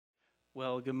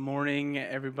Well, good morning,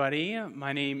 everybody.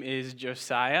 My name is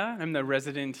Josiah. I'm the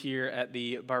resident here at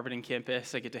the Barberton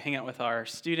campus. I get to hang out with our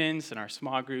students and our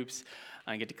small groups.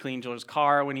 I get to clean Joel's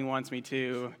car when he wants me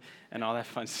to, and all that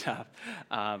fun stuff.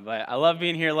 But I love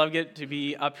being here. Love to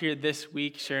be up here this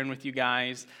week sharing with you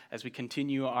guys as we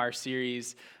continue our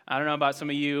series. I don't know about some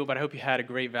of you, but I hope you had a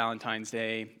great Valentine's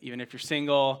Day, even if you're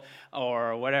single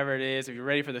or whatever it is. If you're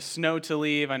ready for the snow to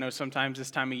leave, I know sometimes this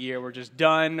time of year we're just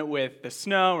done with the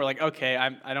snow. We're like, okay,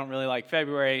 I don't really like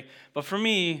February. But for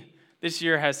me, this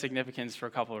year has significance for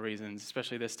a couple of reasons,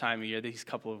 especially this time of year, these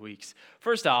couple of weeks.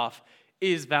 First off,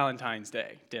 is Valentine's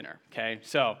Day dinner, okay?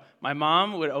 So my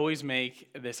mom would always make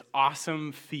this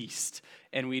awesome feast,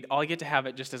 and we'd all get to have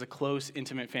it just as a close,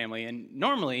 intimate family. And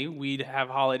normally, we'd have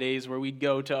holidays where we'd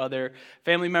go to other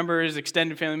family members,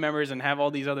 extended family members, and have all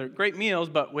these other great meals,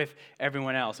 but with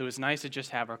everyone else. It was nice to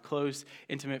just have our close,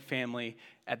 intimate family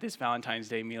at this Valentine's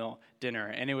Day meal dinner.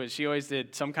 And she always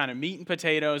did some kind of meat and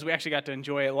potatoes. We actually got to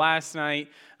enjoy it last night,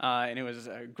 and it was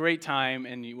a great time.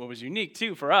 And what was unique,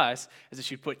 too, for us, is that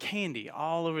she'd put candy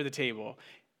all over the table,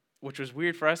 which was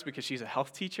weird for us because she's a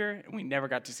health teacher, and we never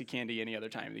got to see candy any other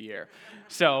time of the year.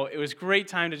 So it was a great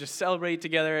time to just celebrate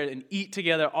together and eat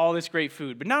together all this great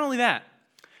food. But not only that,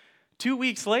 2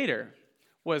 weeks later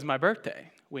was my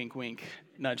birthday. Wink, wink,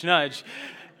 nudge, nudge.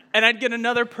 And I'd get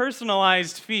another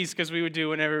personalized feast because we would do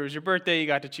whenever it was your birthday, you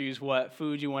got to choose what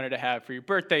food you wanted to have for your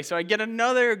birthday. So I'd get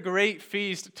another great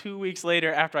feast 2 weeks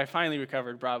later after I finally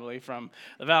recovered probably from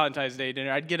the Valentine's Day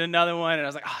dinner. I'd get another one, and I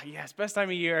was like, yes, best time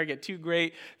of year. I get two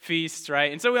great feasts,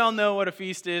 right? And so we all know what a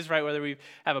feast is, right? Whether we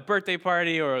have a birthday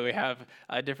party or we have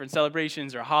different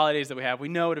celebrations or holidays that we have, we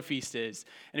know what a feast is.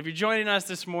 And if you're joining us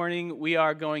this morning, we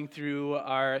are going through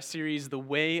our series, The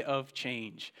Way of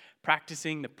Change,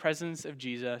 practicing the presence of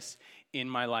Jesus in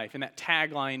my life. And that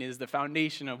tagline is the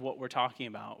foundation of what we're talking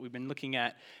about. We've been looking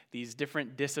at these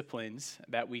different disciplines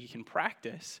that we can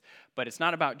practice, but it's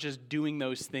not about just doing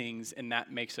those things and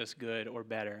that makes us good or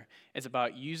better. It's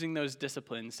about using those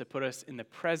disciplines to put us in the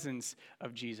presence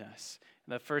of Jesus.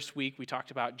 The first week we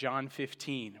talked about John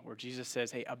 15, where Jesus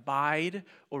says, hey, abide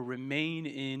or remain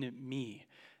in me.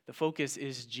 The focus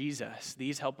is Jesus.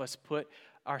 These help us put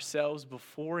ourselves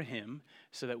before him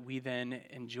so that we then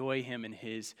enjoy him in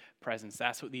his presence.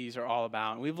 That's what these are all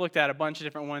about. And we've looked at a bunch of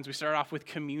different ones. We started off with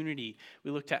community. We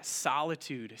looked at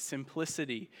solitude,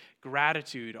 simplicity,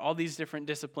 gratitude, all these different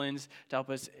disciplines to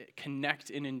help us connect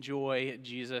and enjoy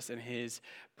Jesus and his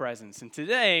presence. And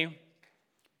today,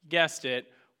 guessed it,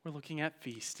 we're looking at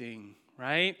feasting,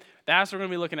 right? That's what we're going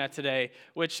to be looking at today,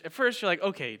 which at first you're like,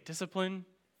 okay, discipline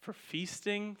for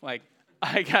feasting? Like,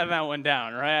 I got that one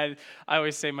down, right? I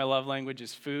always say my love language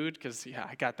is food because,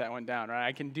 I got that one down, right?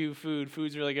 I can do food.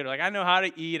 Food's really good. Like, I know how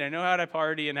to eat. I know how to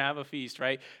party and have a feast,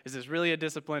 right? Is this really a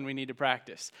discipline we need to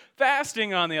practice?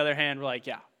 Fasting, on the other hand, we're like,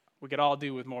 we could all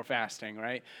do with more fasting,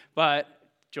 right? But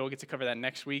Joel gets to cover that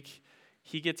next week.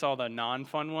 He gets all the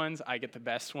non-fun ones. I get the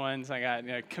best ones. I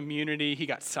got community. He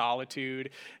got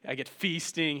solitude. I get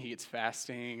feasting. He gets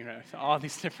fasting. All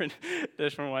these different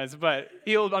ones. But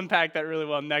he'll unpack that really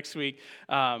well next week.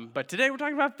 But today we're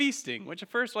talking about feasting, which at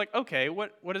first, okay,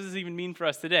 what does this even mean for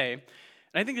us today? And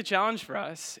I think the challenge for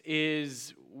us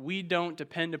is we don't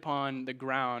depend upon the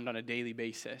ground on a daily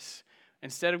basis.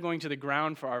 Instead of going to the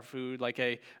ground for our food, like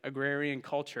a agrarian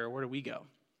culture, where do we go?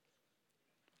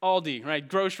 Aldi, right?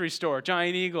 Grocery store,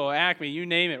 Giant Eagle, Acme, you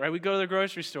name it, right? We go to the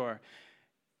grocery store.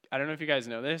 I don't know if you guys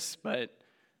know this, but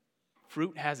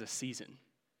fruit has a season.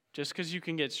 Just because you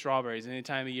can get strawberries any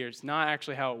time of year, it's not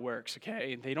actually how it works,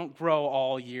 okay? They don't grow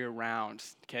all year round,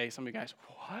 okay? Some of you guys,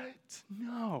 what?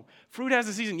 No. Fruit has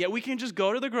a season. Yet we can just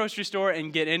go to the grocery store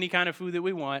and get any kind of food that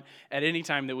we want at any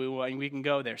time that we want, and we can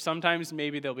go there. Sometimes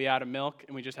maybe they'll be out of milk,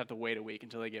 and we just have to wait a week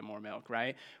until they get more milk,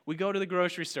 right? We go to the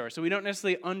grocery store, so we don't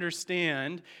necessarily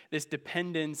understand this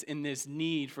dependence and this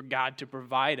need for God to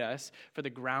provide us, for the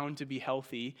ground to be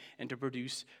healthy and to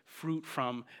produce fruit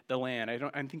from the land.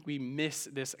 I think we miss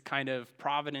this kind of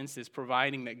providence, this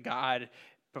providing that God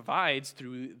provides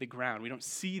through the ground. We don't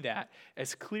see that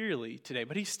as clearly today,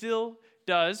 but he still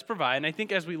does provide. And I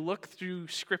think as we look through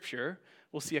Scripture,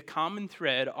 we'll see a common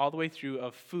thread all the way through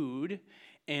of food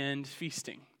and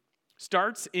feasting.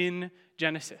 Starts in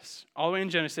Genesis. All the way in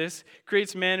Genesis,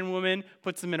 creates man and woman,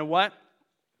 puts them in a what?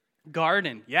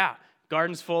 Garden. Yeah,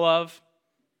 garden's full of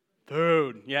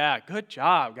food. Yeah, good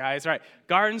job, guys. All right,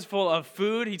 garden's full of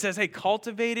food. He says, hey,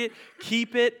 cultivate it,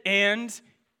 keep it, and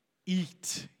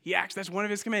eat. That's one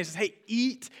of his commands. He says, hey,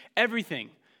 eat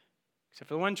everything. Except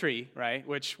for the one tree, right?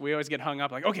 Which we always get hung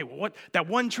up like, okay, well, what? That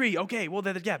one tree, okay, well,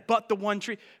 yeah, but the one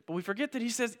tree. But we forget that he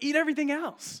says, eat everything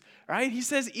else, right? He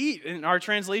says eat. In our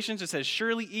translations, it says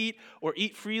surely eat or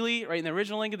eat freely, right? In the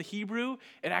original language of the Hebrew,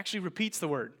 it actually repeats the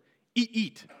word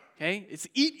eat, okay? It's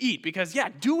eat, because, yeah,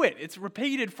 do it. It's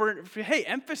repeated for, hey,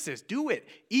 emphasis, do it.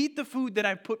 Eat the food that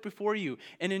I've put before you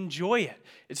and enjoy it.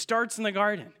 It starts in the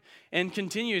garden and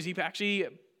continues. He actually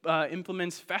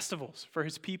implements festivals for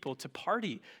his people to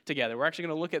party together. We're actually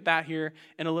going to look at that here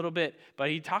in a little bit. But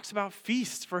he talks about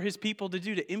feasts for his people to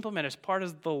do, to implement as part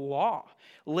of the law.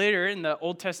 Later in the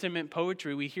Old Testament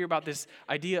poetry, we hear about this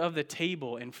idea of the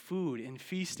table and food and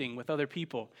feasting with other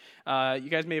people. You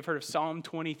guys may have heard of Psalm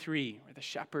 23, or the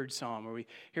Shepherd Psalm, where we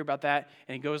hear about that.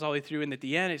 And it goes all the way through. And at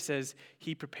the end, it says,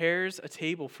 he prepares a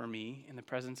table for me in the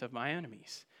presence of my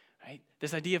enemies. Right?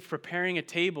 This idea of preparing a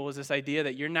table is this idea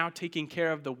that you're now taking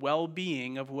care of the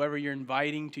well-being of whoever you're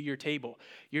inviting to your table.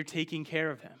 You're taking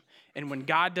care of them. And when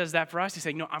God does that for us, he's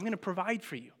saying, no, I'm going to provide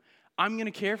for you. I'm going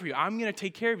to care for you. I'm going to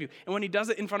take care of you. And when he does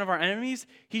it in front of our enemies,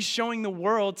 he's showing the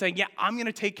world, saying, yeah, I'm going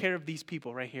to take care of these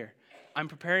people right here. I'm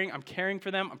preparing, I'm caring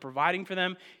for them, I'm providing for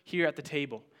them here at the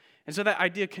table. And so that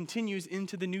idea continues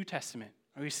into the New Testament.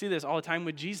 We see this all the time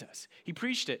with Jesus. He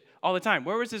preached it all the time.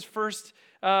 Where was his first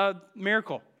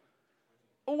miracle?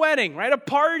 A wedding, right? A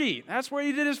party. That's where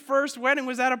he did his first wedding,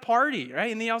 was at a party,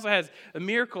 right? And he also has a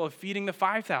miracle of feeding the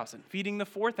 5,000, feeding the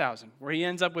 4,000, where he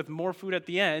ends up with more food at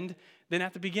the end than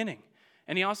at the beginning.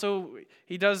 And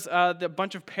he does a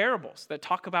bunch of parables that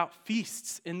talk about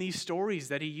feasts in these stories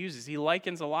that he uses. He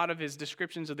likens a lot of his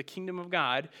descriptions of the kingdom of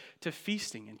God to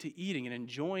feasting and to eating and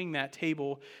enjoying that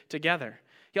table together.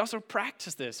 He also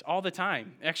practiced this all the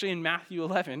time. Actually, in Matthew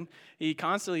 11, he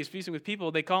constantly is feasting with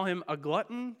people. They call him a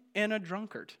glutton and a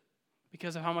drunkard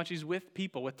because of how much he's with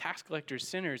people, with tax collectors,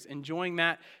 sinners, enjoying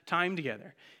that time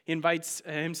together. He invites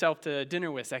himself to dinner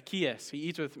with Zacchaeus. He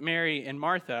eats with Mary and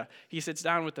Martha. He sits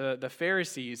down with the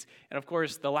Pharisees. And, of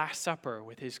course, the Last Supper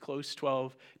with his close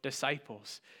 12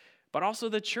 disciples. But also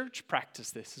the church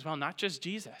practiced this as well, not just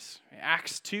Jesus.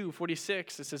 Acts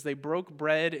 2:46, it says they broke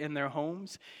bread in their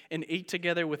homes and ate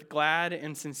together with glad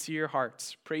and sincere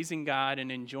hearts, praising God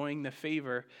and enjoying the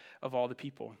favor of all the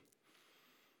people.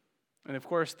 And of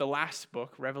course, the last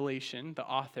book, Revelation, the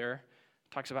author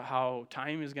talks about how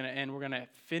time is going to end. We're going to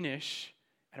finish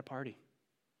at a party.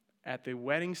 At the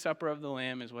wedding supper of the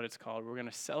Lamb is what it's called. We're going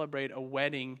to celebrate a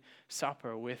wedding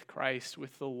supper with Christ,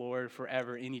 with the Lord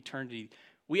forever in eternity.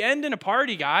 We end in a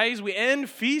party, guys. We end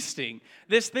feasting.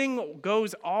 This thing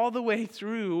goes all the way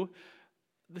through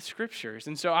the scriptures.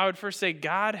 And so I would first say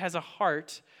God has a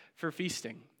heart for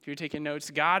feasting. If you're taking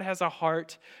notes, God has a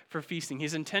heart for feasting.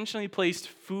 He's intentionally placed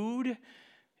food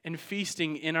and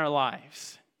feasting in our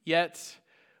lives. Yet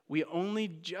we only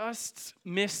just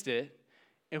missed it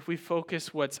if we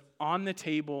focus what's on the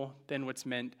table than what's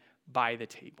meant by the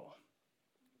table.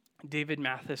 David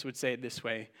Mathis would say it this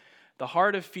way: the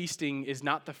heart of feasting is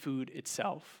not the food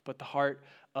itself, but the heart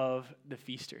of the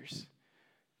feasters.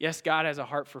 Yes, God has a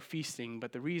heart for feasting,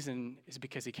 but the reason is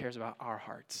because he cares about our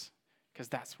hearts, because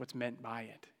that's what's meant by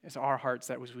it. It's our hearts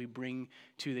that we bring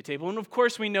to the table. And of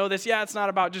course we know this. Yeah, it's not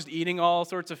about just eating all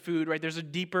sorts of food, right? There's a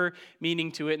deeper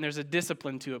meaning to it, and there's a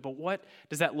discipline to it. But what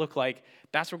does that look like?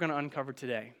 That's what we're going to uncover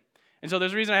today. And so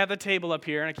there's a reason I have the table up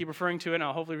here, and I keep referring to it, and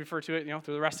I'll hopefully refer to it,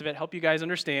 through the rest of it, help you guys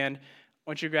understand.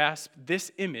 Once you grasp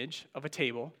this image of a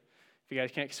table, if you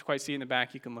guys can't quite see in the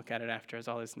back, you can look at it after. It's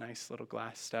all this nice little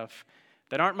glass stuff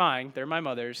that aren't mine. They're my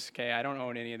mother's. Okay, I don't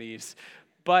own any of these.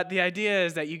 But the idea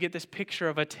is that you get this picture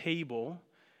of a table,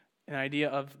 an idea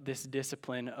of this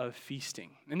discipline of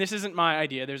feasting. And this isn't my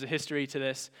idea. There's a history to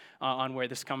this on where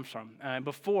this comes from.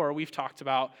 Before, we've talked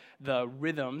about the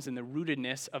rhythms and the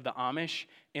rootedness of the Amish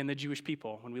and the Jewish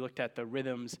people when we looked at the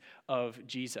rhythms of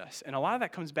Jesus. And a lot of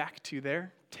that comes back to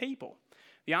their table.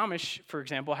 The Amish, for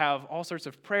example, have all sorts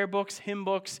of prayer books, hymn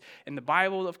books, and the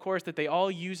Bible, of course, that they all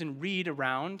use and read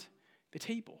around the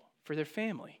table for their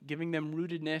family, giving them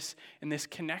rootedness and this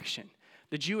connection.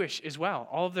 The Jewish as well,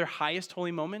 all of their highest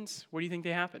holy moments, where do you think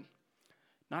they happen?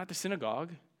 Not at the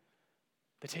synagogue,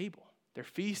 the table. Their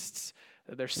feasts,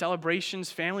 their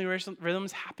celebrations, family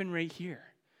rhythms happen right here.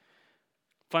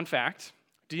 Fun fact,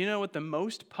 do you know what the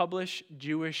most published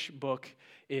Jewish book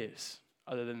is,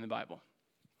 other than the Bible?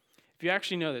 If you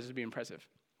actually know this, it would be impressive.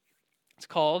 It's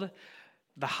called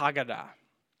the Haggadah.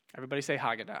 Everybody say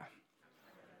Haggadah.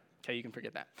 Okay, you can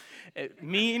forget that. It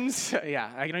means,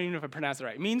 I don't even know if I pronounced it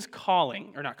right. It means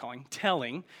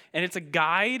telling. And it's a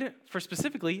guide for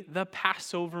specifically the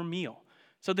Passover meal.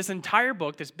 So this entire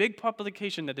book, this big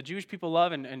publication that the Jewish people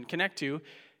love and connect to,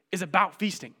 is about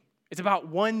feasting. It's about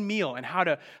one meal and how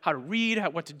to read,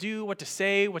 what to do, what to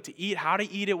say, what to eat, how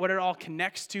to eat it, what it all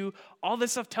connects to. All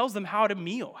this stuff tells them how to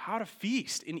meal, how to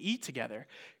feast and eat together.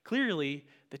 Clearly,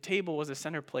 the table was a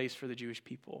center place for the Jewish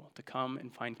people to come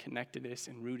and find connectedness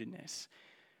and rootedness.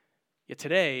 Yet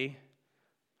today,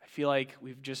 I feel like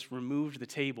we've just removed the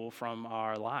table from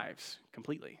our lives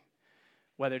completely.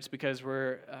 Whether it's because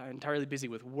we're entirely busy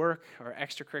with work or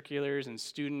extracurriculars and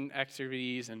student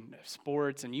activities and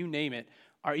sports and you name it,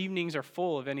 our evenings are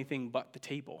full of anything but the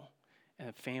table and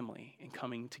the family and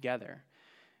coming together.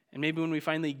 And maybe when we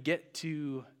finally get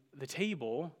to the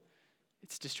table,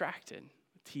 it's distracted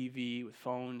with TV, with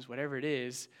phones, whatever it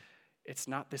is. It's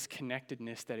not this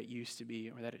connectedness that it used to be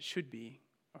or that it should be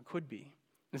or could be.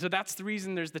 And so that's the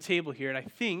reason there's the table here. And I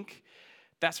think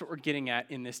that's what we're getting at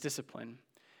in this discipline.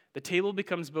 The table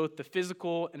becomes both the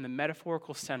physical and the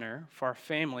metaphorical center for our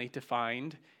family to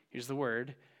find, here's the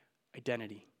word,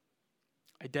 identity.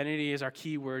 Identity is our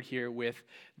key word here with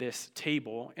this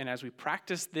table. And as we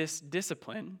practice this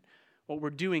discipline, what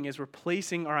we're doing is we're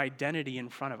placing our identity in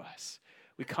front of us.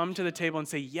 We come to the table and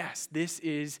say, yes, this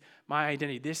is my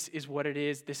identity. This is what it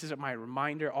is. This is my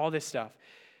reminder, all this stuff.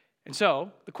 And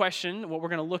so the question, what we're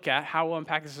going to look at, how we'll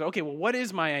unpack this is, okay, well, what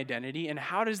is my identity and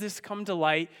how does this come to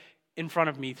light in front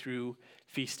of me through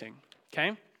feasting?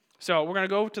 Okay? So we're going to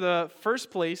go to the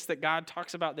first place that God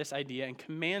talks about this idea and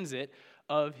commands it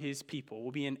of his people.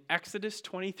 We'll be in Exodus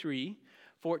 23,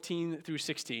 14 through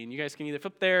 16. You guys can either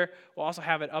flip there. We'll also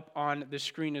have it up on the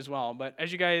screen as well. But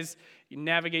as you guys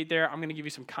navigate there, I'm going to give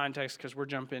you some context because we're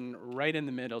jumping right in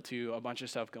the middle to a bunch of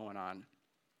stuff going on.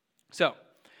 So,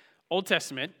 Old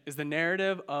Testament is the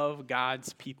narrative of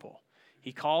God's people.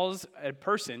 He calls a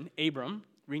person, Abram,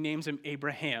 renames him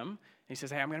Abraham, and he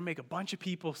says, hey, I'm going to make a bunch of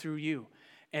people through you.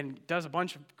 And does a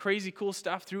bunch of crazy cool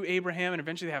stuff through Abraham, and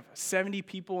eventually they have 70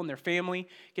 people in their family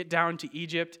get down to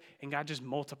Egypt, and God just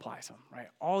multiplies them, right?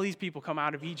 All these people come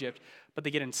out of Egypt, but they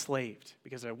get enslaved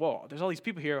because they're, whoa, there's all these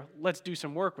people here, let's do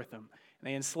some work with them. And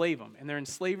they enslave them, and they're in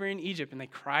slavery in Egypt, and they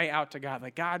cry out to God,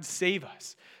 like, God, save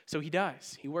us. So he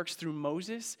does. He works through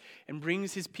Moses and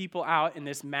brings his people out in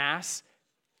this mass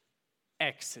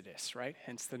Exodus, right?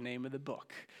 Hence the name of the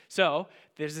book. So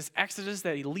there's this Exodus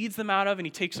that he leads them out of, and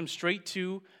he takes them straight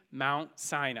to Mount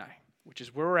Sinai, which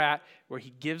is where we're at, where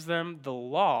he gives them the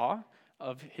law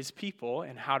of his people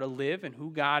and how to live and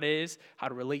who God is, how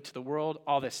to relate to the world,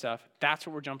 all this stuff. That's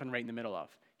what we're jumping right in the middle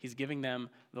of. He's giving them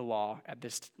the law at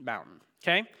this mountain,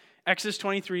 okay? Exodus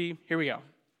 23, here we go.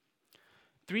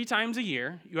 3 times a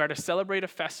year, you are to celebrate a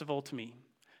festival to me.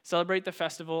 Celebrate the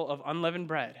festival of unleavened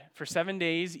bread. For 7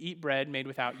 days, eat bread made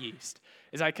without yeast,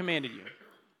 as I commanded you.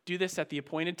 Do this at the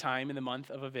appointed time in the month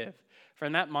of Aviv. For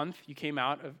in that month you came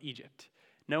out of Egypt.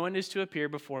 No one is to appear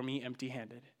before me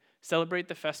empty-handed. Celebrate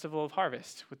the festival of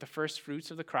harvest with the first fruits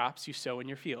of the crops you sow in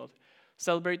your field.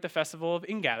 Celebrate the festival of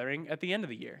ingathering at the end of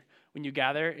the year, when you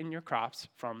gather in your crops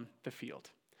from the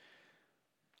field.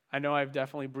 I know I've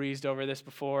definitely breezed over this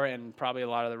before and probably a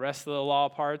lot of the rest of the law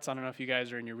parts. I don't know if you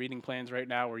guys are in your reading plans right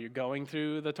now where you're going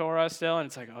through the Torah still, and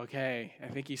it's like, okay, I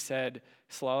think he said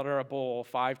slaughter a bull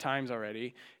 5 times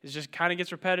already. It just kind of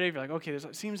gets repetitive. You're like, okay, this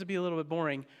seems to be a little bit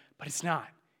boring, but it's not.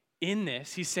 In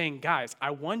this, he's saying, guys,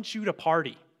 I want you to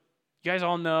party. You guys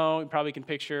all know, you probably can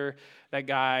picture that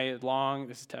guy, long,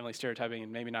 this is definitely stereotyping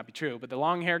and maybe not be true, but the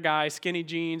long-haired guy, skinny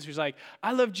jeans, who's like,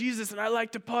 I love Jesus and I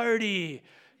like to party.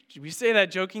 We say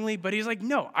that jokingly, but he's like,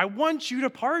 no, I want you to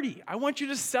party. I want you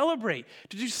to celebrate,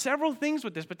 to do several things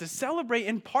with this, but to celebrate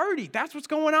and party. That's what's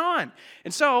going on.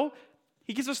 And so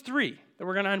he gives us 3 that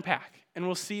we're going to unpack, and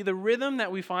we'll see the rhythm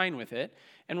that we find with it,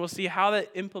 and we'll see how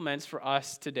that implements for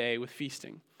us today with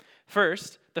feasting.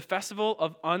 First, the festival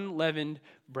of unleavened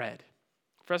bread.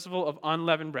 Festival of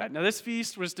unleavened bread. Now, this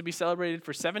feast was to be celebrated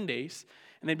for 7 days,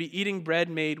 and they'd be eating bread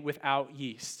made without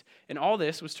yeast. And all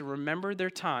this was to remember their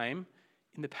time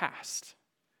in the past.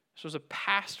 This was a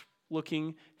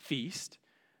past-looking feast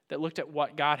that looked at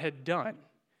what God had done.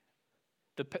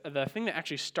 The thing that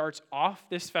actually starts off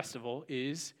this festival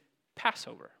is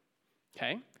Passover,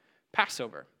 okay?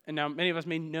 Passover. And now many of us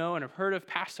may know and have heard of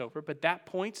Passover, but that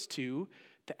points to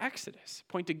the Exodus,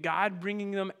 point to God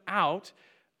bringing them out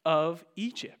of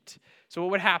Egypt. So what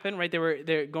would happen, right?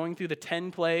 They're going through the 10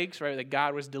 plagues, right? That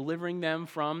God was delivering them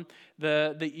from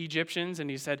the Egyptians, and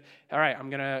he said, all right,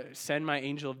 I'm going to send my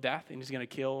angel of death, and he's going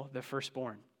to kill the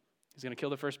firstborn. He's going to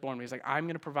kill the firstborn. But he's like, I'm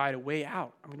going to provide a way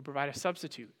out. I'm going to provide a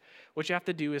substitute. What you have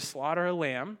to do is slaughter a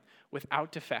lamb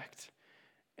without defect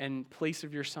in place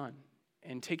of your son,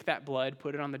 and take that blood,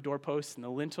 put it on the doorpost and the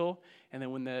lintel, and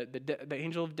then when the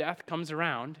angel of death comes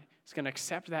around, he's going to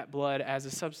accept that blood as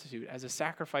a substitute, as a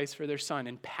sacrifice for their son,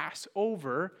 and pass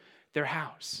over their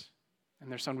house.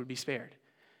 and their son would be spared.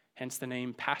 Hence the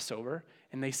name Passover,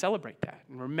 and they celebrate that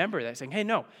and remember that, saying, hey,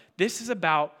 no, this is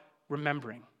about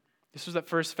remembering. This is what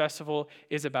first festival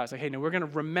is about. It's like, hey, no, we're going to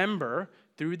remember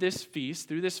through this feast,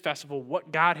 through this festival,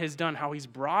 what God has done, how he's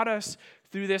brought us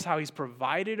through this, how he's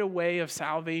provided a way of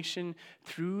salvation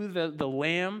through the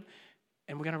Lamb.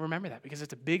 And we're going to remember that because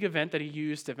it's a big event that he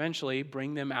used to eventually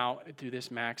bring them out through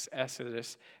this mass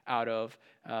exodus out of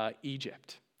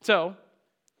Egypt. So,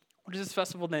 what does this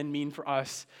festival then mean for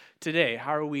us today?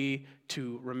 How are we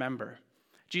to remember?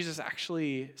 Jesus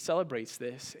actually celebrates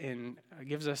this and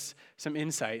gives us some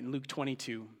insight in Luke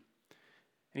 22. And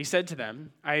he said to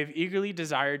them, I have eagerly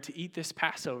desired to eat this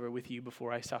Passover with you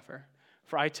before I suffer.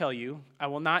 For I tell you, I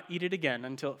will not eat it again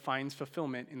until it finds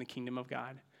fulfillment in the kingdom of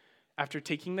God. After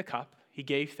taking the cup, he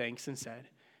gave thanks and said,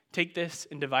 take this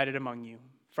and divide it among you.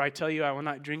 For I tell you, I will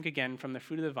not drink again from the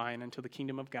fruit of the vine until the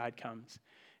kingdom of God comes.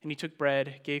 And he took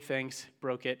bread, gave thanks,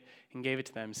 broke it, and gave it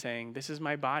to them, saying, this is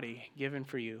my body given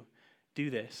for you. Do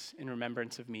this in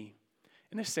remembrance of me.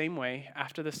 In the same way,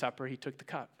 after the supper, he took the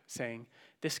cup, saying,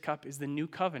 this cup is the new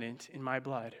covenant in my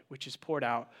blood, which is poured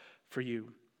out for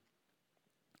you.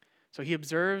 So he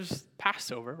observes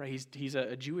Passover, right? He's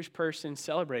a Jewish person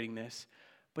celebrating this,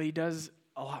 but he does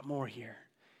a lot more here.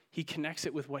 He connects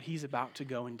it with what he's about to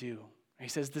go and do. He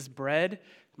says, this bread,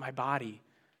 my body,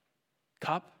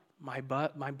 cup, my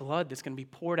blood that's going to be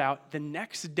poured out the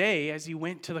next day as he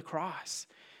went to the cross.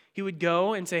 He would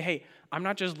go and say, hey, I'm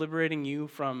not just liberating you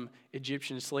from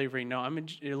Egyptian slavery. No, I'm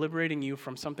liberating you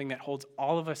from something that holds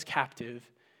all of us captive,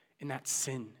 and that's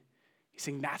sin. He's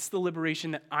saying that's the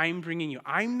liberation that I'm bringing you.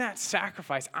 I'm that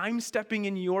sacrifice. I'm stepping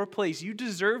in your place. You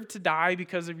deserve to die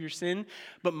because of your sin,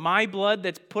 but my blood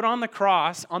that's put on the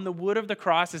cross, on the wood of the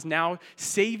cross, is now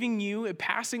saving you and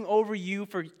passing over you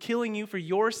for killing you for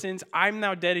your sins. I'm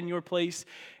now dead in your place,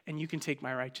 and you can take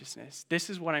my righteousness. This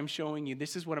is what I'm showing you.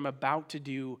 This is what I'm about to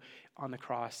do on the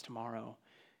cross tomorrow.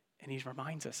 And he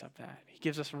reminds us of that. He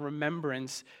gives us a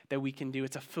remembrance that we can do.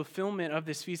 It's a fulfillment of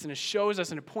this feast, and it shows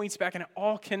us, and it points back, and it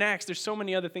all connects. There's so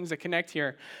many other things that connect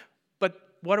here. But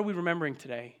what are we remembering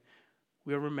today?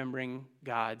 We are remembering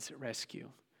God's rescue.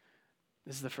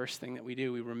 This is the first thing that we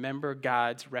do. We remember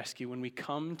God's rescue. When we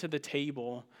come to the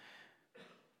table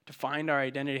to find our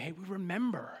identity, hey, we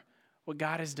remember what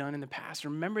God has done in the past.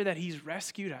 Remember that he's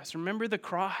rescued us. Remember the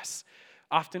cross.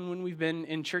 Often when we've been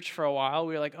in church for a while,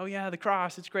 we're like, oh yeah, the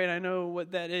cross, it's great. I know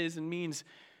what that is and means.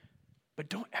 But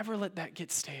don't ever let that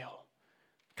get stale.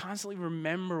 Constantly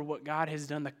remember what God has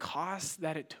done, the cost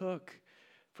that it took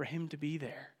for him to be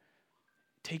there,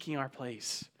 taking our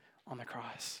place on the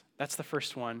cross. That's the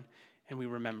first one, and we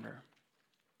remember.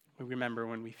 We remember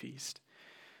when we feast.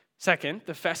 Second,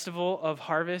 the festival of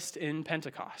harvest in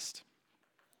Pentecost.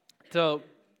 So,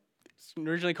 it's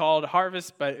originally called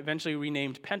Harvest, but eventually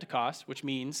renamed Pentecost, which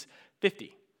means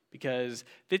 50, because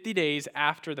 50 days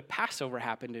after the Passover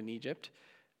happened in Egypt,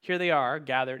 here they are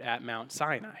gathered at Mount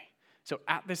Sinai. So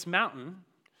at this mountain,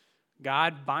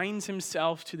 God binds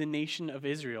himself to the nation of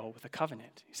Israel with a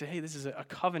covenant. He said, hey, this is a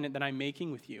covenant that I'm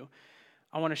making with you.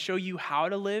 I want to show you how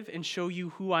to live and show you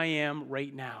who I am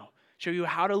right now. Show you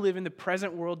how to live in the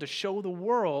present world to show the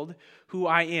world who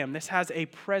I am. This has a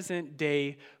present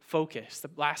day focus. The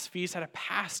last feast had a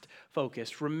past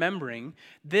focus, remembering.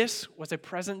 This was a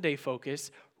present day focus,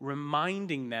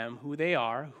 reminding them who they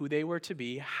are, who they were to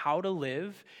be, how to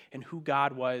live, and who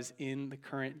God was in the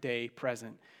current day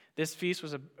present. This feast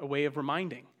was a way of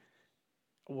reminding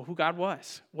who God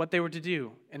was, what they were to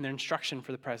do, and their instruction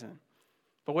for the present.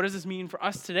 But what does this mean for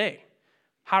us today?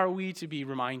 How are we to be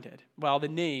reminded? Well, the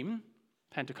name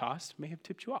Pentecost may have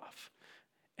tipped you off.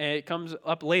 And it comes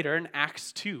up later in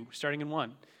Acts 2, starting in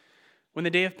 1. When the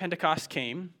day of Pentecost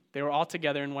came, they were all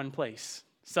together in one place.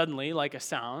 Suddenly, like a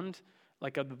sound,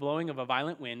 like the blowing of a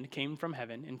violent wind, came from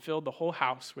heaven and filled the whole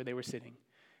house where they were sitting.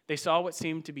 They saw what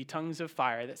seemed to be tongues of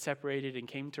fire that separated and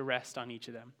came to rest on each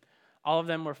of them. All of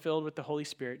them were filled with the Holy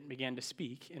Spirit and began to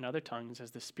speak in other tongues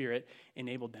as the Spirit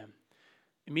enabled them.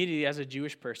 Immediately, as a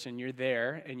Jewish person, you're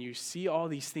there and you see all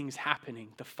these things happening.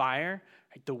 The fire,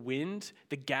 right, the wind,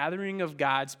 the gathering of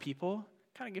God's people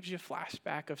kind of gives you a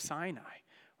flashback of Sinai,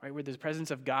 right, where the presence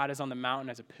of God is on the mountain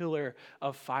as a pillar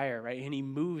of fire, right, and he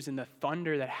moves in the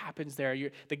thunder that happens there.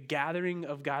 The gathering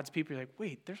of God's people, you're like,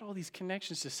 wait, there's all these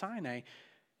connections to Sinai,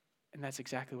 and that's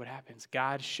exactly what happens.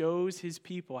 God shows his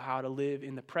people how to live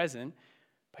in the present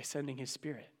by sending his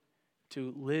Spirit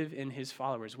to live in his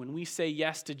followers. When we say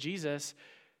yes to Jesus,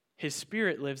 his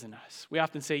Spirit lives in us. We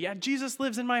often say, yeah, Jesus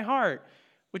lives in my heart,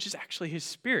 which is actually his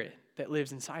Spirit that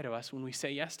lives inside of us when we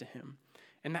say yes to him.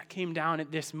 And that came down at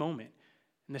this moment.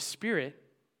 And the Spirit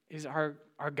is our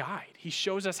our guide. He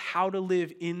shows us how to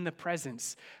live in the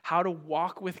presence, how to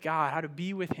walk with God, how to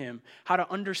be with him, how to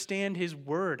understand his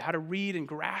word, how to read and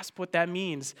grasp what that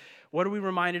means. What are we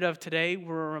reminded of today?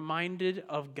 We're reminded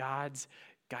of God's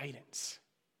guidance.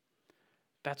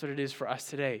 That's what it is for us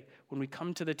today. When we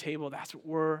come to the table, that's what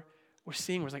we're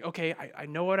seeing. We're like, okay, I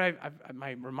know what I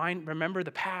remember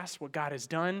the past, what God has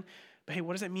done, but hey,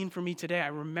 what does that mean for me today? I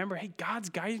remember, hey, God's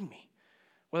guiding me.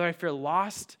 Whether I feel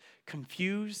lost,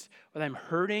 confused, whether I'm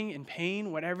hurting, in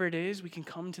pain, whatever it is, we can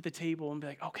come to the table and be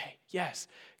like, okay, yes,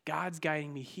 God's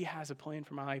guiding me. He has a plan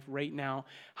for my life right now,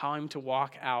 how I'm to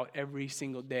walk out every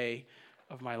single day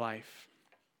of my life.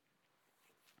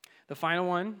 The final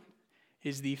one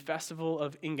is the Festival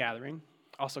of Ingathering,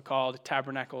 also called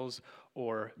tabernacles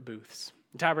or booths.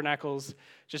 Tabernacles,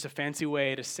 just a fancy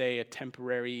way to say a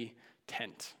temporary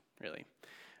tent, really.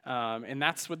 And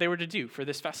that's what they were to do for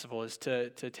this festival, is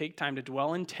to take time to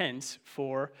dwell in tents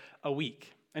for a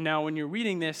week. And now when you're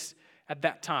reading this at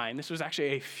that time, this was actually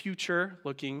a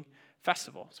future-looking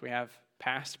festival. So we have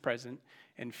past, present,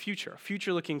 and future. A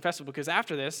future-looking festival, because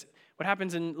after this, what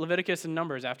happens in Leviticus and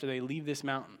Numbers after they leave this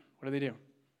mountain? What do?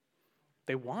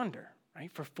 They wander,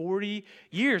 right, for 40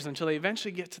 years until they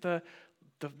eventually get to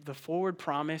the forward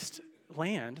promised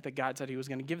land that God said he was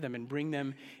going to give them and bring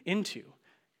them into.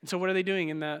 And so what are they doing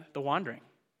in the wandering?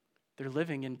 They're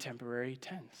living in temporary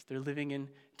tents. They're living in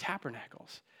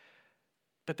tabernacles.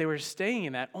 But they were staying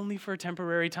in that only for a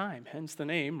temporary time, hence the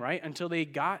name, right? Until they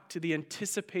got to the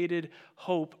anticipated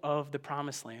hope of the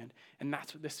promised land. And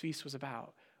that's what this feast was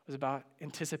about. It was about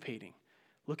anticipating,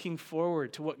 looking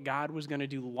forward to what God was going to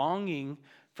do, longing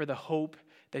for the hope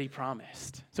that he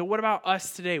promised. So what about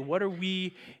us today? What are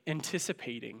we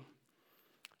anticipating?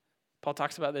 Paul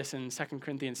talks about this in 2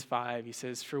 Corinthians 5. He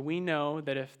says, "For we know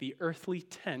that if the earthly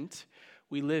tent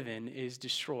we live in is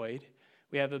destroyed,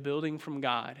 we have a building from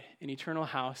God, an eternal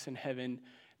house in heaven,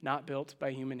 not built by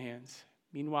human hands.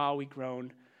 Meanwhile, we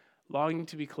groan, longing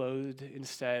to be clothed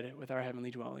instead with our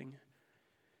heavenly dwelling."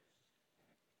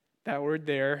 That word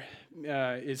there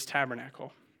is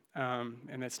tabernacle,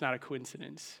 and that's not a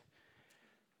coincidence.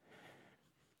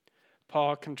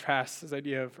 Paul contrasts this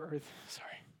idea of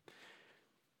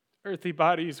earthly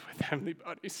bodies with heavenly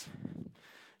bodies.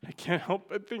 I can't help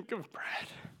but think of Brad.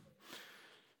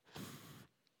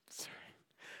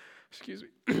 Excuse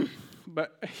me.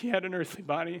 But he had an earthly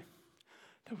body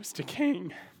that was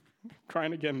decaying. I'm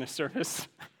crying again this service.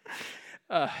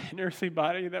 An earthly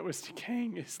body that was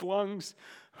decaying. His lungs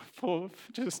full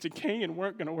of just decay and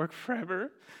weren't going to work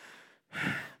forever.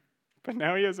 But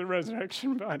now he has a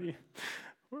resurrection body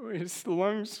where his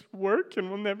lungs work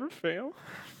and will never fail.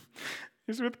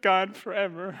 He's with God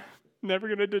forever, never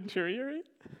going to deteriorate.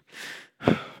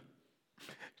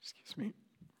 Excuse me.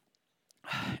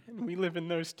 And we live in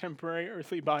those temporary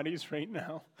earthly bodies right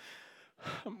now.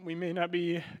 We may not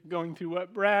be going through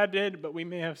what Brad did, but we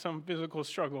may have some physical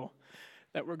struggle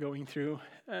that we're going through.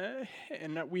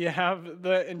 And that we have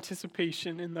the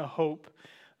anticipation and the hope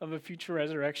of a future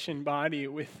resurrection body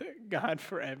with God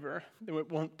forever, that it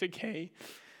won't decay,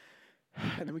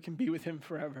 and then we can be with him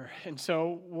forever. And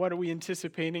so what are we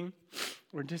anticipating?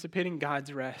 We're anticipating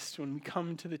God's rest. When we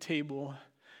come to the table,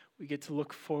 we get to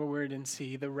look forward and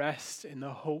see the rest and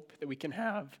the hope that we can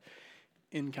have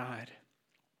in God.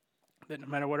 That no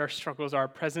matter what our struggles are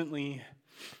presently,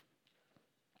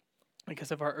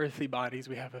 because of our earthly bodies,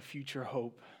 we have a future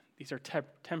hope. These are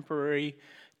temporary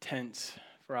tents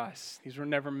for us. These were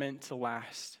never meant to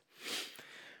last.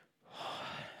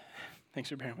 Thanks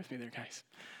for bearing with me there, guys.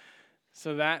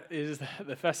 So that is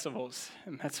the festivals,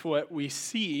 and that's what we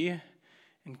see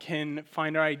and can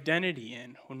find our identity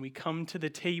in. When we come to the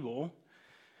table,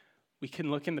 we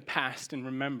can look in the past and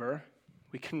remember.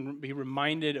 We can be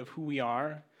reminded of who we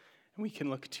are, and we can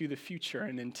look to the future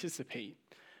and anticipate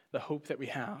the hope that we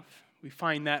have. We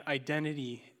find that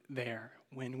identity there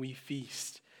when we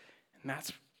feast, and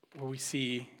that's where we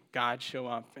see God show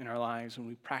up in our lives when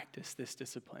we practice this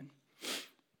discipline.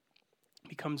 It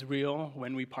becomes real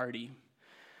when we party.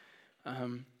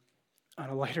 On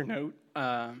a lighter note,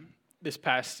 this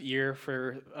past year,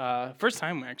 for first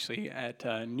time actually at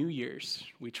New Year's,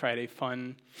 we tried a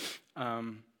fun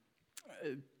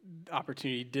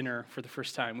opportunity dinner for the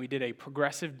first time. We did a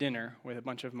progressive dinner with a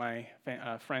bunch of my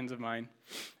friends of mine,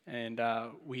 and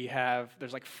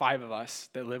there's like 5 of us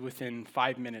that live within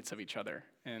 5 minutes of each other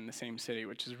in the same city,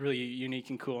 which is really unique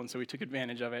and cool, and so we took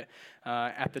advantage of it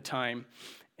at the time.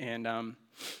 And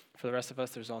for the rest of us,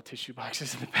 there's all tissue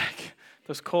boxes in the back.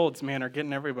 Those colds, man, are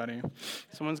getting everybody.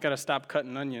 Someone's got to stop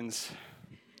cutting onions.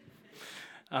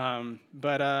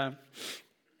 But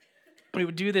we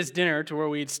would do this dinner to where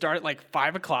we'd start at like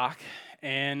 5 o'clock,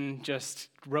 and just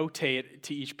rotate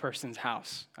to each person's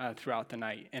house throughout the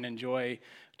night and enjoy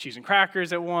cheese and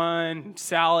crackers at one,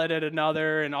 salad at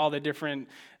another, and all the different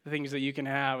things that you can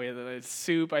have. We had the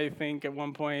soup, I think, at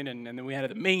one point, and then we had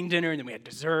the main dinner, and then we had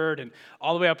dessert, and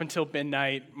all the way up until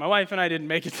midnight. My wife and I didn't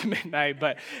make it to midnight,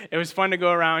 but it was fun to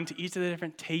go around to each of the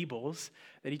different tables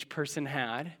that each person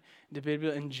had, to be able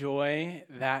to enjoy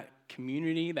that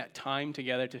community, that time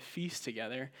together, to feast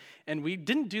together. And we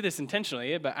didn't do this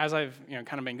intentionally, but as I've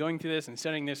kind of been going through this and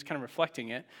studying this, kind of reflecting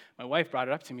it, my wife brought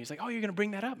it up to me. She's like, "Oh, you're going to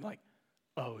bring that up?" I'm like,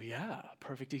 "Oh yeah,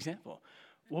 perfect example."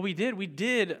 What we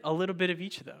did a little bit of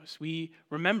each of those. We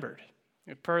remembered.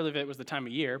 Part of it was the time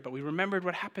of year, but we remembered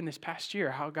what happened this past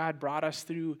year, how God brought us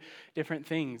through different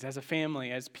things as a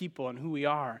family, as people, and who we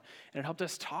are. And it helped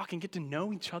us talk and get to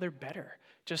know each other better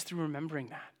just through remembering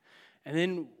that. And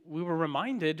then we were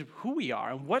reminded who we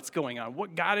are and what's going on,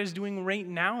 what God is doing right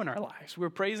now in our lives. We were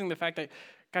praising the fact that,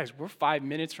 guys, we're 5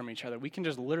 minutes from each other. We can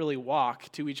just literally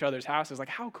walk to each other's houses. Like,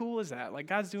 how cool is that? Like,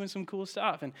 God's doing some cool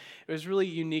stuff. And it was really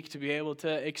unique to be able to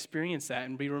experience that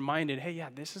and be reminded, hey, yeah,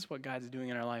 this is what God's doing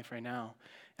in our life right now.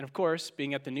 And of course,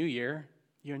 being at the new year,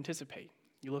 you anticipate.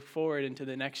 You look forward into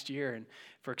the next year and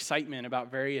for excitement about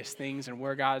various things and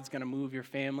where God's going to move your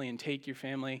family and take your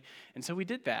family. And so we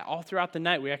did that. All throughout the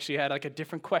night, we actually had like a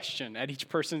different question at each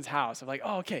person's house of like,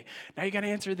 oh, okay, now you got to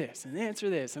answer this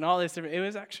and all this. It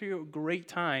was actually a great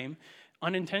time,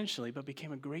 unintentionally, but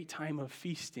became a great time of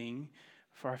feasting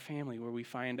for our family where we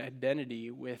find identity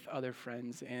with other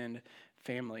friends and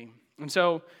family. And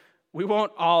so we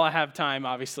won't all have time,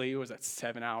 obviously,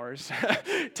 7 hours,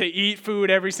 to eat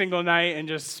food every single night and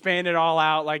just span it all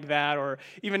out like that, or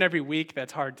even every week.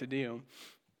 That's hard to do.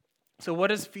 So what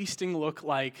does feasting look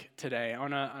like today? I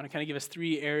want to kind of give us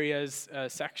 3 areas,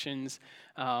 sections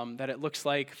that it looks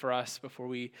like for us before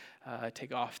we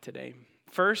take off today.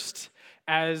 First,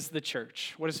 as the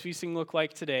church. What does feasting look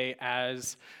like today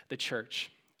as the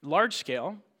church? Large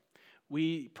scale,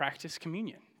 we practice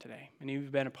communion today. Many of you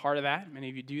have been a part of that. Many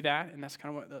of you do that, and that's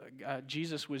kind of what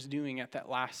Jesus was doing at that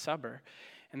Last Supper,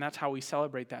 and that's how we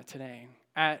celebrate that today.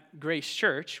 At Grace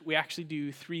Church, we actually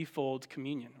do threefold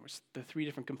communion, which is the 3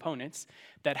 different components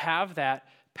that have that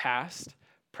past,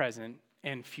 present,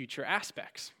 and future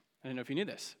aspects. I don't know if you knew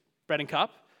this. Bread and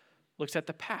cup looks at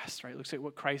the past, right? Looks at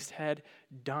what Christ had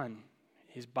done.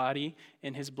 His body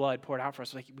and his blood poured out for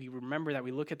us. Like we remember that,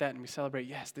 we look at that, and we celebrate,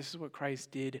 yes, this is what Christ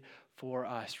did for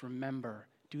us. Remember.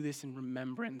 Do this in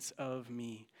remembrance of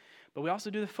me. But we also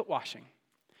do the foot washing.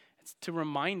 It's to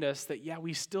remind us that, yeah,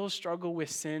 we still struggle with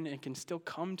sin and can still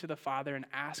come to the Father and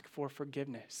ask for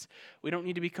forgiveness. We don't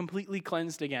need to be completely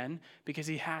cleansed again because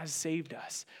he has saved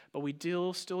us. But we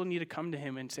still need to come to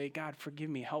him and say, God, forgive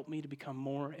me. Help me to become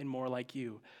more and more like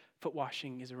you. Foot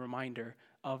washing is a reminder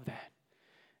of that.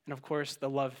 And of course, the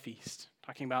love feast,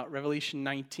 talking about Revelation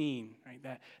 19, right?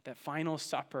 That final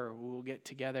supper, we will get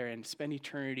together and spend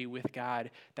eternity with God.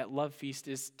 That love feast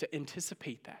is to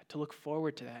anticipate that, to look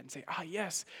forward to that and say,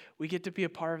 yes, we get to be a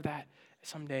part of that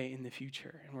someday in the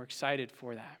future, and we're excited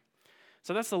for that.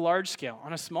 So that's the large scale.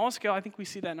 On a small scale, I think we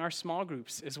see that in our small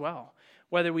groups as well.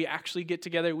 Whether we actually get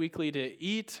together weekly to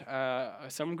eat,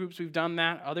 some groups we've done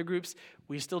that, other groups,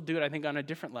 we still do it, I think, on a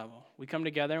different level. We come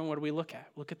together, and what do we look at?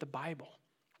 Look at the Bible.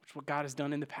 What God has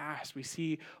done in the past. We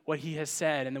see what he has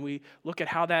said, and then we look at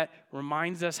how that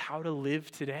reminds us how to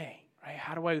live today, right?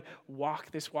 How do I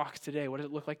walk this walk today? What does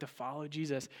it look like to follow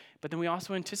Jesus? But then we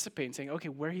also anticipate and saying, okay,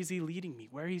 where is he leading me?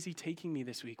 Where is he taking me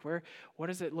this week? What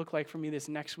does it look like for me this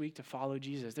next week to follow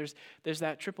Jesus? There's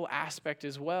that triple aspect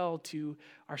as well to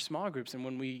our small groups, and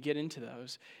when we get into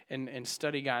those and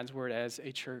study God's word as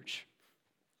a church.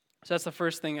 So that's the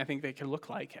first thing I think they can look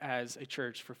like as a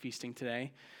church for feasting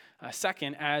today.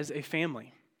 Second, as a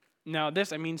family. Now,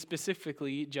 this, I mean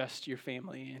specifically just your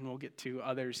family, and we'll get to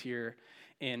others here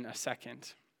in a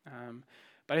second.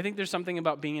 But I think there's something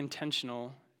about being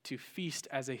intentional to feast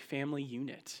as a family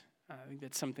unit. I think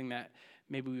that's something that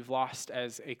maybe we've lost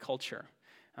as a culture.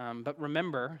 But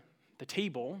remember, the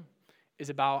table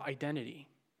is about identity.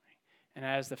 And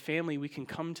as the family, we can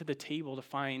come to the table to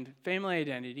find family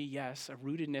identity, yes, a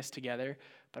rootedness together,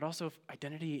 but also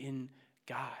identity in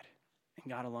God. And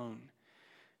God alone.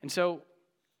 And so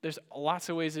there's lots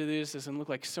of ways to do this. This can look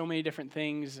like so many different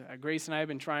things. Grace and I have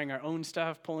been trying our own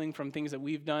stuff, pulling from things that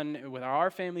we've done with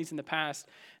our families in the past.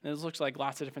 And this looks like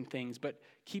lots of different things. But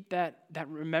keep that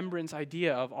remembrance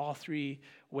idea of all 3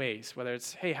 ways. Whether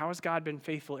it's, hey, how has God been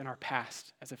faithful in our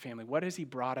past as a family? What has he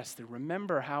brought us through?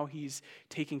 Remember how he's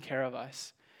taking care of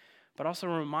us. But also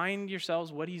remind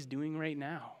yourselves what he's doing right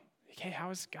now. Like, hey,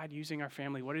 how is God using our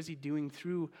family? What is he doing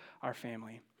through our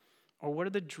family? Or what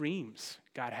are the dreams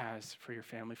God has for your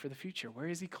family, for the future? Where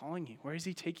is he calling you? Where is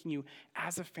he taking you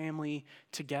as a family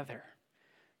together?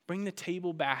 Bring the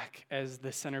table back as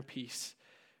the centerpiece,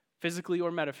 physically or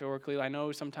metaphorically. I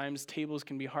know sometimes tables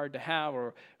can be hard to have,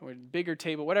 or a bigger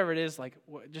table, whatever it is.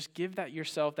 Just give that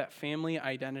yourself that family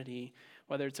identity,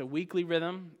 whether it's a weekly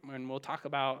rhythm, and we'll talk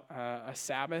about a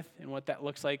Sabbath and what that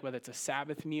looks like, whether it's a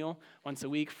Sabbath meal once a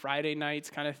week, Friday nights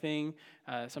kind of thing,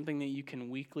 something that you can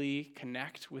weekly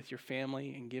connect with your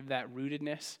family and give that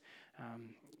rootedness.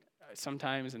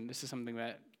 Sometimes, and this is something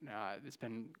that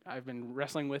I've been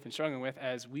wrestling with and struggling with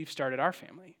as we've started our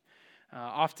family.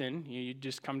 Often, you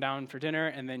just come down for dinner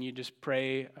and then you just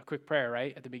pray a quick prayer,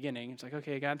 right, at the beginning. It's like,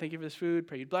 okay, God, thank you for this food.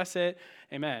 Pray you bless it.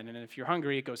 Amen. And if you're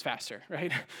hungry, it goes faster,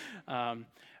 right?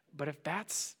 But if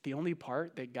that's the only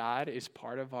part that God is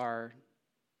part of our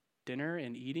dinner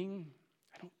and eating,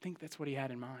 I don't think that's what he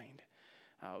had in mind.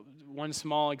 One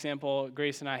small example,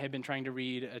 Grace and I have been trying to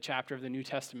read a chapter of the New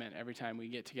Testament every time we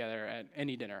get together at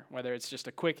any dinner, whether it's just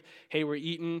a quick, hey, we're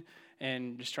eating,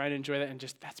 and just trying to enjoy that. And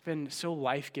just that's been so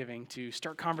life-giving to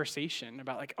start conversation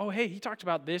about like, oh, hey, he talked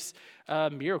about this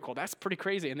miracle. That's pretty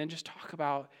crazy. And then just talk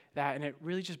about that. And it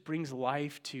really just brings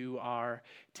life to our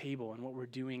table and what we're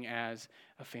doing as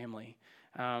a family.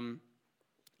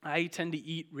 I tend to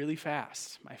eat really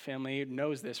fast. My family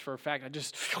knows this for a fact.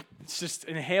 It's just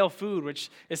inhale food, which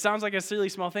it sounds like a silly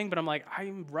small thing, but I'm like,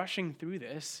 I'm rushing through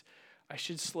this. I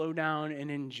should slow down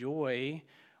and enjoy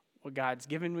what God's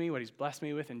given me, what he's blessed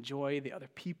me with, enjoy the other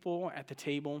people at the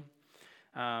table.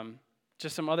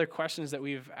 Just some other questions that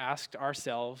we've asked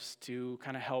ourselves to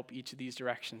kind of help each of these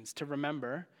directions. To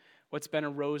remember what's been a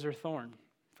rose or thorn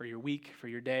for your week, for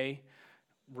your day.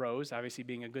 Rose, obviously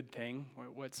being a good thing.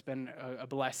 What's been a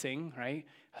blessing, right?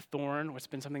 A thorn, what's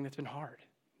been something that's been hard,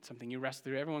 something you wrestle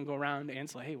through. Everyone go around and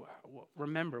answer, hey,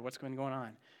 remember what's been going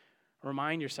on.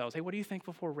 Remind yourselves, hey, what are you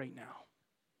thankful for right now?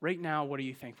 Right now, what are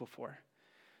you thankful for?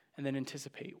 And then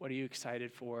anticipate, what are you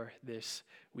excited for this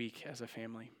week as a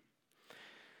family?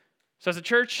 So as a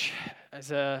church,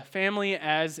 as a family,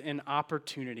 as an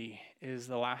opportunity is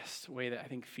the last way that I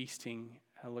think feasting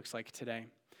looks like today.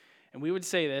 And we would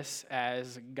say this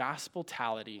as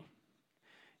gospeltality.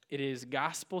 It is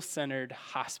gospel-centered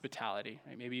hospitality.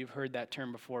 Right? Maybe you've heard that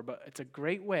term before, but it's a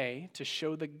great way to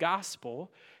show the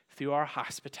gospel through our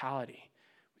hospitality.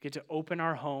 We get to open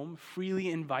our home, freely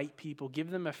invite people, give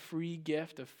them a free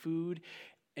gift of food,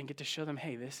 and get to show them,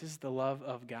 hey, this is the love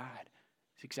of God.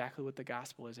 It's exactly what the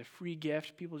gospel is, a free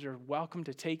gift. People are welcome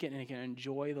to take it and can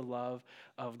enjoy the love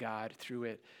of God through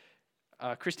it.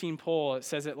 Christine Pohl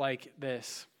says it like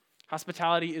this.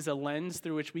 Hospitality is a lens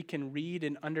through which we can read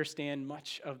and understand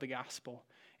much of the gospel,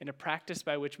 and a practice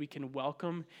by which we can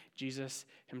welcome Jesus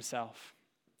himself.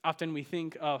 Often we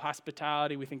think of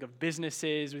hospitality, we think of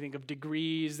businesses, we think of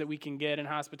degrees that we can get in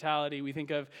hospitality, we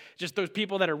think of just those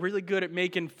people that are really good at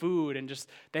making food and just,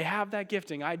 they have that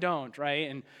gifting, I don't, right?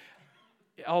 And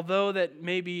although that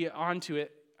may be onto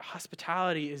it,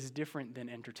 hospitality is different than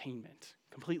entertainment,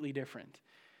 completely different.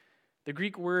 The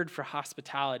Greek word for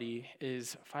hospitality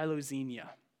is philoxenia,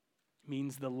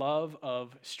 means the love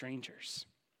of strangers.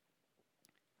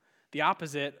 The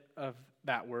opposite of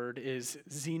that word is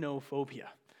xenophobia,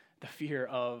 the fear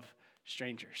of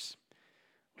strangers.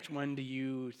 Which one do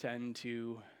you tend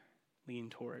to lean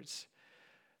towards?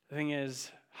 The thing is,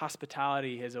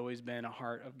 hospitality has always been a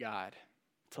heart of God,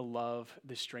 to love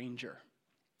the stranger.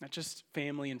 Not just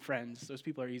family and friends. Those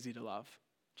people are easy to love,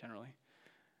 generally,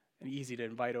 and easy to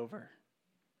invite over.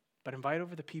 But invite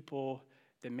over the people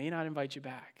that may not invite you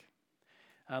back.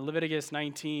 Leviticus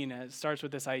 19 starts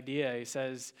with this idea. He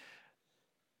says,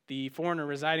 the foreigner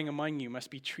residing among you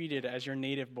must be treated as your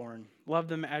native born. Love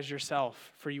them as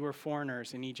yourself, for you are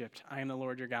foreigners in Egypt. I am the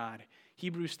Lord your God.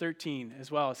 Hebrews 13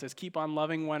 as well, it says, keep on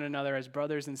loving one another as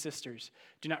brothers and sisters.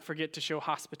 Do not forget to show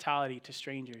hospitality to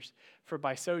strangers, for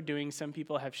by so doing, some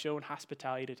people have shown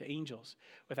hospitality to angels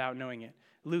without knowing it.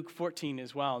 Luke 14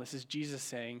 as well, this is Jesus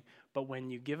saying, but when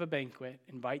you give a banquet,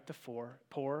 invite the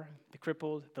poor, the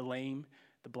crippled, the lame,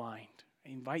 the blind.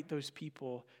 Invite those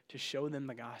people to show them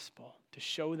the gospel, to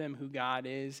show them who God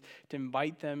is, to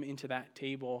invite them into that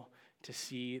table to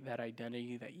see that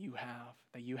identity that you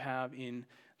have in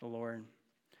the Lord.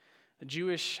 The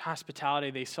Jewish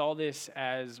hospitality, they saw this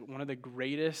as one of the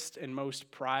greatest and most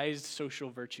prized social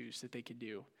virtues that they could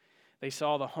do. They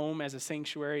saw the home as a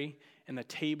sanctuary and the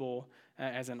table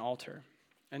as an altar.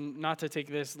 And not to take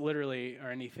this literally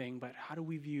or anything, but how do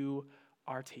we view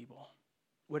our table?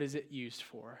 What is it used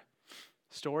for?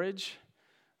 Storage?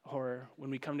 Or when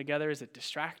we come together, is it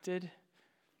distracted?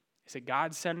 Is it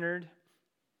God-centered?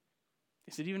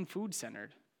 Is it even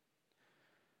food-centered?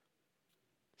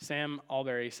 Sam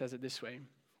Alberry says it this way: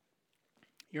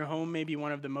 your home may be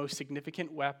one of the most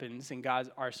significant weapons in God's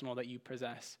arsenal that you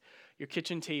possess. Your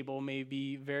kitchen table may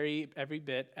be every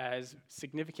bit as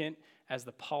significant as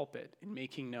the pulpit in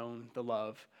making known the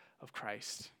love of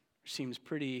Christ. Which seems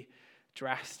pretty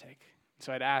drastic.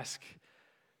 So I'd ask,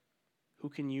 who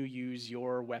can you use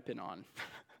your weapon on?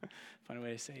 Funny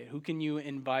way to say it. Who can you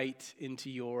invite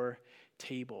into your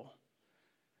table?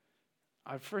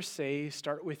 I'd first say,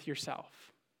 start with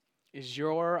yourself. Is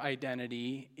your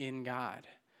identity in God?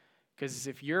 Because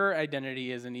if your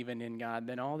identity isn't even in God,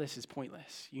 then all this is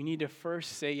pointless. You need to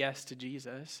first say yes to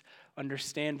Jesus,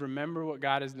 understand, remember what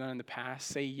God has done in the past,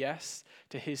 say yes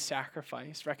to his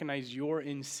sacrifice, recognize you're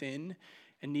in sin,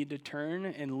 and need to turn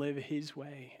and live his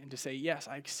way, and to say, yes,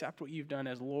 I accept what you've done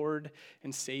as Lord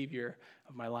and Savior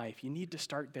of my life. You need to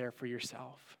start there for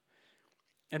yourself.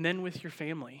 And then with your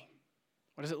family.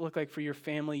 What does it look like for your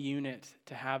family unit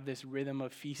to have this rhythm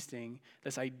of feasting,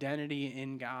 this identity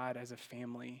in God as a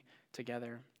family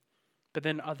together? But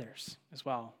then others as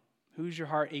well. Who's your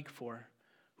heart ache for?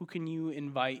 Who can you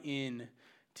invite in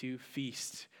to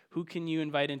feast? Who can you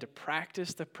invite in to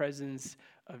practice the presence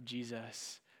of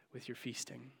Jesus with your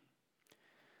feasting?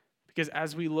 Because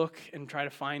as we look and try to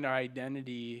find our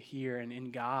identity here and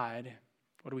in God,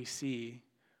 what do we see?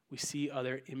 We see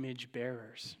other image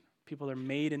bearers. People are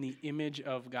made in the image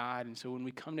of God. And so when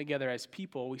we come together as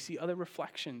people, we see other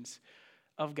reflections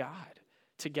of God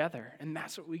together. And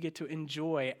that's what we get to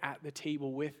enjoy at the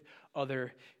table with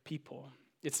other people.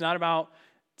 It's not about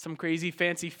some crazy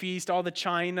fancy feast, all the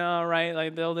china, right?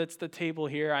 Like, that's the table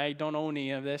here. I don't own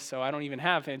any of this, so I don't even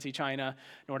have fancy china,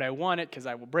 nor do I want it because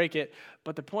I will break it.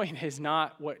 But the point is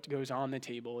not what goes on the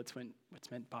table. It's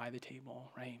what's meant by the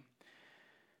table, right?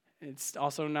 It's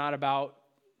also not about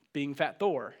being Fat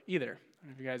Thor either. I don't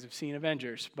know if you guys have seen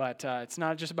Avengers, but it's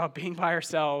not just about being by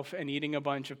yourself and eating a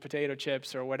bunch of potato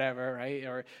chips or whatever, right?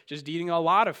 Or just eating a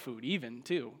lot of food even,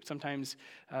 too. Sometimes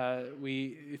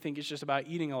we think it's just about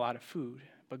eating a lot of food.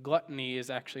 But gluttony is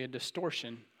actually a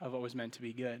distortion of what was meant to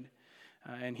be good.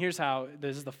 And here's how,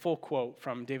 this is the full quote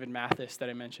from David Mathis that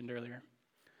I mentioned earlier.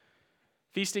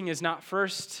 Feasting is not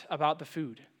first about the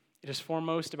food. It is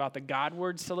foremost about the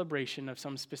Godward celebration of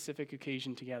some specific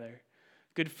occasion together.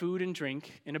 Good food and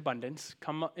drink in abundance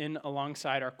come in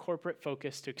alongside our corporate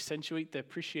focus to accentuate the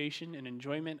appreciation and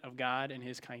enjoyment of God and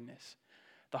his kindness.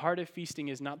 The heart of feasting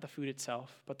is not the food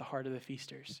itself, but the heart of the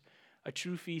feasters. A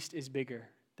true feast is bigger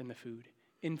than the food.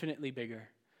 Infinitely bigger.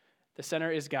 The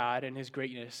center is God and his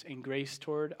greatness and grace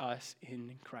toward us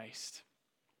in Christ.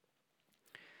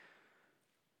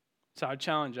 So I would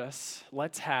challenge us,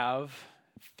 let's have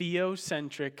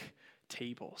theocentric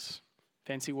tables.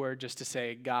 Fancy word just to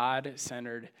say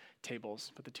God-centered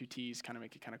tables. But the two T's kind of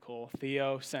make it kind of cool.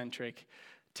 Theocentric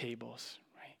tables,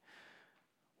 right?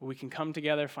 Where we can come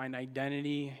together, find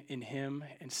identity in him,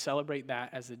 and celebrate that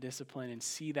as a discipline and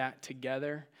see that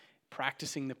together,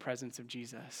 practicing the presence of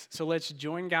Jesus. So let's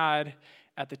join God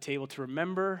at the table to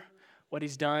remember what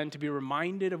he's done, to be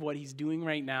reminded of what he's doing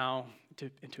right now,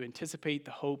 and to anticipate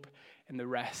the hope and the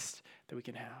rest that we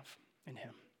can have in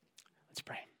him. Let's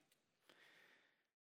pray.